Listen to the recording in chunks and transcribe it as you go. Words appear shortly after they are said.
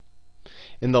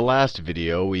In the last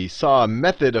video, we saw a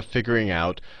method of figuring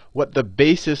out what the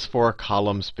basis for a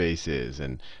column space is.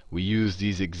 And we used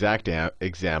these exact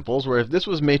examples where if this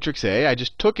was matrix A, I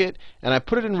just took it and I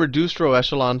put it in reduced row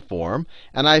echelon form,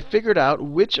 and I figured out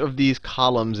which of these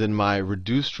columns in my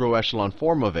reduced row echelon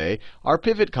form of A are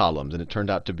pivot columns. And it turned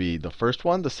out to be the first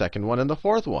one, the second one, and the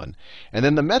fourth one. And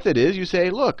then the method is you say,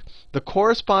 look, the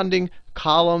corresponding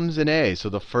columns in A, so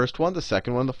the first one, the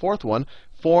second one, the fourth one,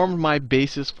 formed my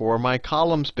basis for my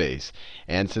column space.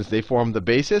 And since they form the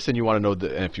basis, and you want to know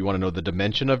if you want to know the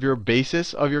dimension of your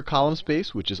basis of your column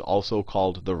space, which is also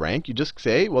called the rank, you just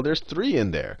say, well, there's 3 in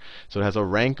there. So it has a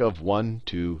rank of 1,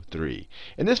 2, 3.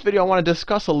 In this video, I want to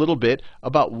discuss a little bit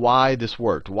about why this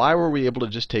worked. Why were we able to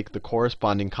just take the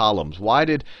corresponding columns? Why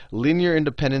did linear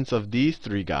independence of these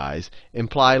 3 guys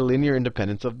imply linear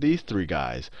independence of these 3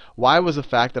 guys? Why was the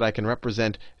fact that I can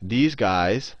represent these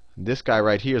guys, this guy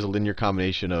right here is a linear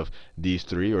combination of these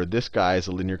 3, or this guy is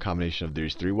a linear combination of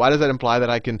these 3. Why does that imply that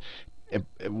I can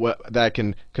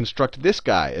construct this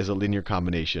guy as a linear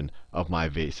combination of my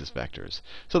basis vectors?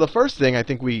 So the first thing I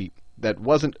think that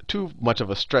wasn't too much of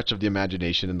a stretch of the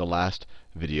imagination in the last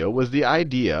video was the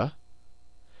idea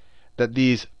that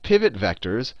these pivot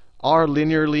vectors are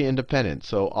linearly independent.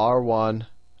 So R1,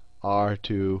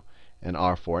 R2, and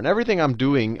R4. And everything I'm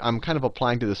doing, I'm kind of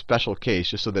applying to the special case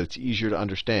just so that it's easier to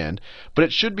understand. But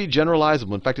it should be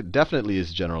generalizable. In fact, it definitely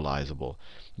is generalizable.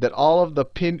 That all of the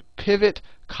pivot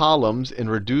columns in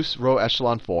reduced row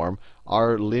echelon form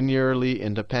are linearly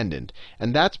independent.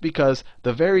 And that's because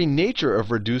the very nature of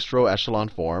reduced row echelon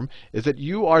form is that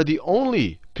you are the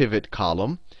only pivot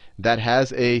column that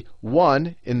has a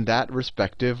 1 in that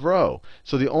respective row.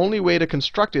 So the only way to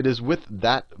construct it is with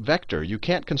that vector. You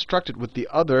can't construct it with the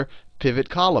other pivot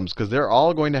columns because they're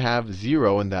all going to have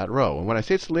 0 in that row. And when I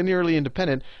say it's linearly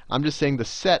independent, I'm just saying the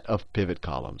set of pivot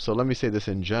columns. So let me say this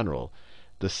in general.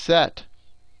 The set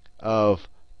of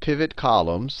pivot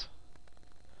columns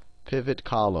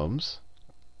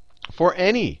for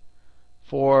any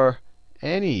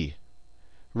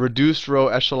reduced row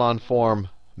echelon form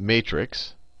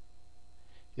matrix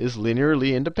is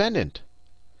linearly independent.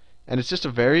 And it's just a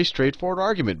very straightforward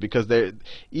argument because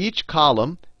each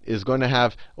column is going to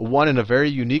have 1 in a very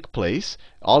unique place.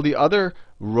 All of the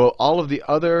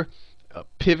other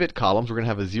pivot columns, we're going to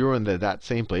have a 0 in that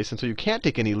same place. And so you can't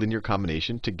take any linear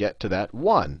combination to get to that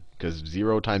 1, because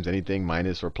 0 times anything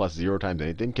minus or plus 0 times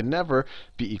anything can never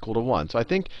be equal to 1. So I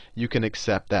think you can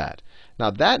accept that. Now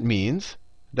that means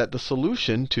that the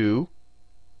solution to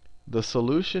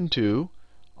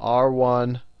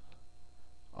R1,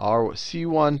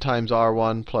 C1 times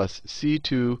R1 plus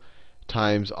C2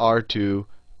 times R2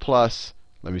 plus,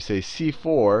 let me say,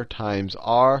 C4 times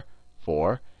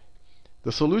R4.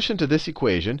 The solution to this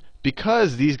equation,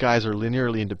 because these guys are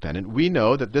linearly independent, we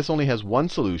know that this only has one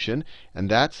solution, and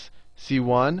that's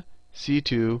C1,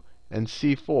 C2, and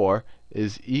C4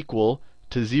 is equal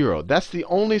to 0. That's the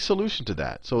only solution to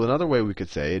that. So another way we could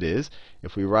say it is,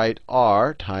 if we write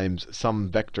R times some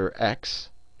vector x,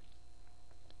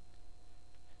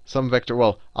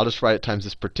 well, I'll just write it times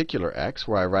this particular x,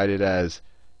 where I write it as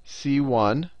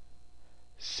C1,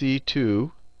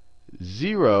 C2,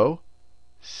 0,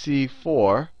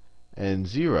 C4, and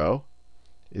 0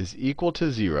 is equal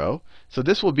to 0. So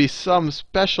this will be some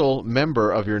special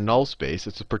member of your null space.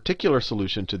 It's a particular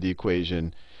solution to the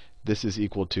equation. This is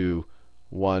equal to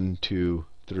 1, 2,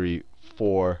 3,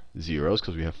 4 zeros,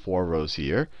 because we have 4 rows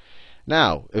here.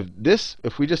 Now,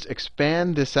 if we just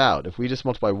expand this out, if we just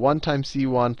multiply 1 times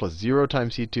C1 plus 0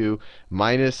 times C2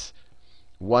 minus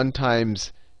 1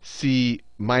 times C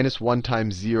minus 1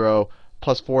 times 0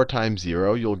 plus 4 times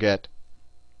 0, you'll get,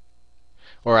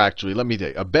 or actually, let me tell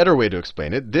you, a better way to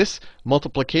explain it. This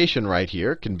multiplication right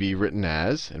here can be written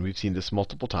as, and we've seen this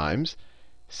multiple times,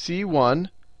 C1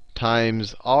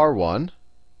 times R1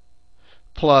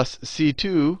 plus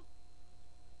C2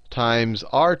 times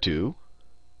R2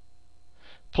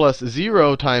 plus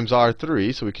 0 times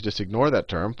R3, so we could just ignore that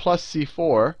term, plus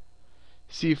C4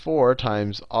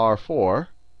 times R4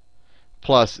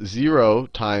 plus 0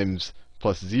 times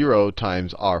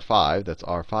R5, that's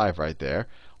R5 right there,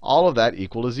 all of that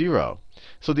equal to 0.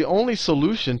 So the only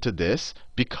solution to this,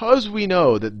 because we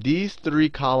know that these 3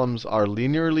 columns are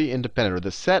linearly independent, or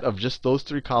the set of just those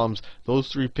 3 columns, those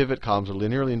 3 pivot columns are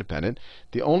linearly independent,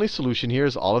 the only solution here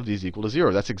is all of these equal to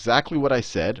 0. That's exactly what I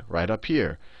said right up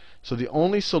here. So the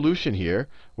only solution here,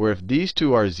 where if these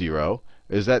 2 are 0,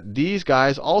 is that these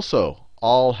guys also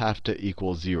all have to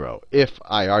equal 0, if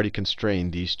I already constrain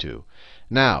these 2.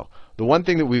 Now, the one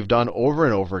thing that we've done over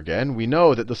and over again, we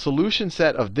know that the solution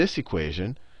set of this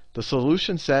equation, the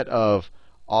solution set of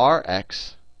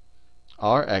Rx,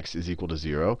 Rx is equal to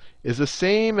 0 is the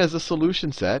same as the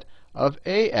solution set of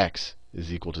Ax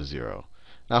is equal to 0.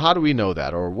 Now, how do we know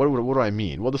that? Or what do I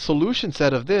mean? Well, the solution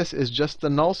set of this is just the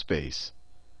null space.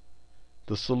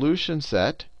 The solution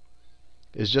set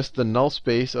is just the null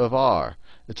space of R.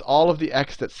 It's all of the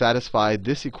x that satisfy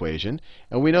this equation.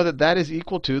 And we know that that is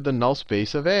equal to the null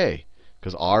space of A,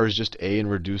 because R is just A in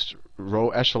reduced row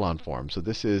echelon form. So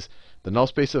this is the null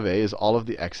space of A is all of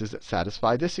the x's that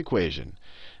satisfy this equation.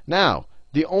 Now,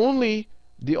 the only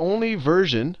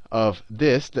version of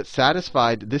this that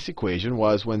satisfied this equation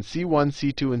was when C1,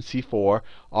 C2, and C4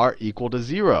 are equal to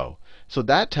 0. So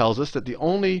that tells us that the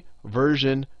only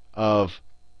version of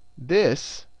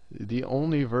this,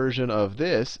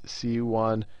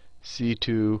 C1,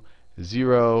 C2,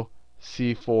 0,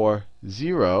 C4,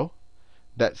 0,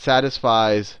 that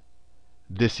satisfies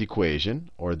this equation,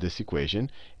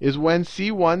 is when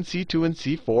C1, C2, and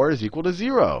C4 is equal to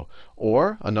 0.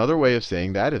 Or another way of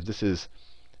saying that, if this is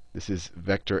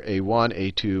vector A1,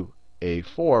 A2,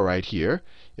 A4 right here,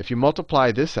 if you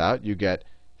multiply this out, you get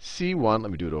C1.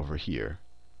 Let me do it over here.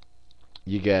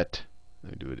 You get,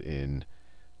 let me do it in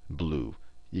blue.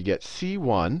 You get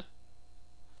C1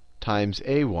 times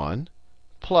A1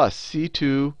 plus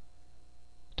C2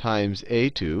 times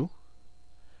A2,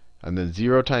 and then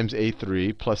 0 times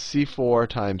A3 plus C4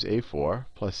 times A4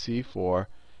 plus C4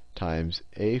 times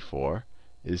A4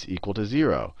 is equal to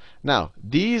 0. Now,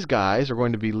 these guys are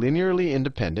going to be linearly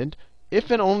independent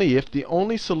if and only if the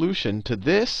only solution to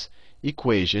this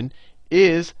equation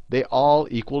is they all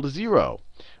equal to 0.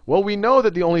 Well, we know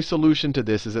that the only solution to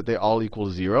this is that they all equal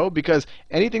to 0, because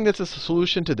anything that's a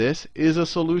solution to this is a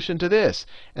solution to this.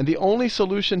 And the only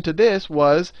solution to this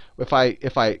was, if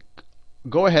I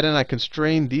go ahead and I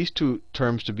constrain these two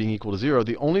terms to being equal to 0,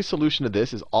 the only solution to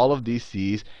this is all of these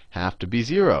c's have to be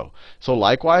 0. So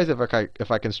likewise,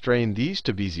 if I constrain these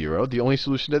to be 0, the only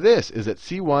solution to this is that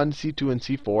C1, C2, and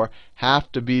C4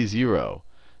 have to be 0.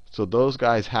 So those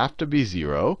guys have to be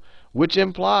 0, which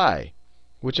imply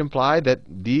that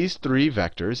these three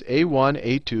vectors, A1,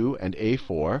 A2, and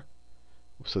A4,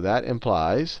 so that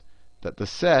implies that the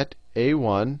set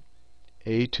A1,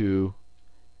 A2,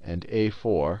 and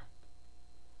A4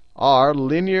 are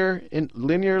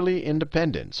linearly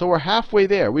independent. So we're halfway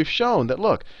there. We've shown that,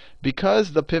 look,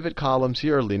 because the pivot columns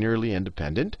here are linearly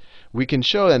independent, we can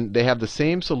show, and they have the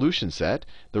same solution set.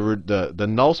 The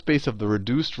null space of the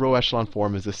reduced row echelon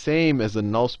form is the same as the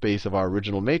null space of our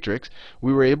original matrix.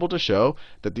 We were able to show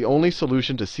that the only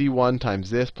solution to C1 times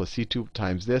this plus C2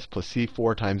 times this plus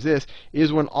C4 times this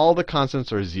is when all the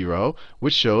constants are 0,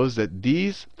 which shows that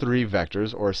these three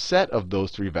vectors, or a set of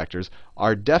those three vectors,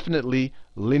 are definitely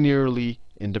linearly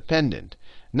independent.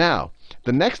 Now,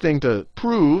 the next thing to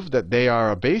prove that they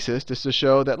are a basis is to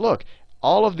show that, look,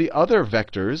 all of the other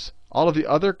vectors, all of the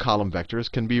other column vectors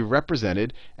can be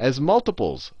represented as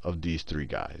multiples of these three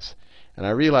guys. And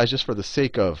I realize just for the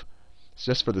sake of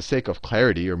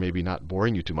clarity, or maybe not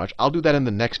boring you too much, I'll do that in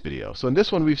the next video. So in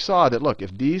this one, we saw that, look,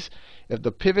 if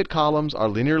the pivot columns are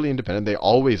linearly independent, they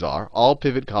always are. All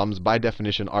pivot columns, by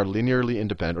definition, are linearly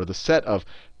independent, or the set of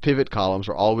pivot columns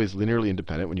are always linearly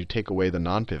independent when you take away the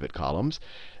non-pivot columns.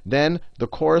 Then the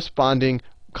corresponding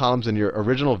columns in your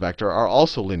original vector are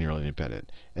also linearly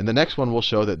independent. And the next one will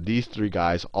show that these three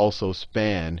guys also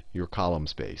span your column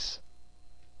space.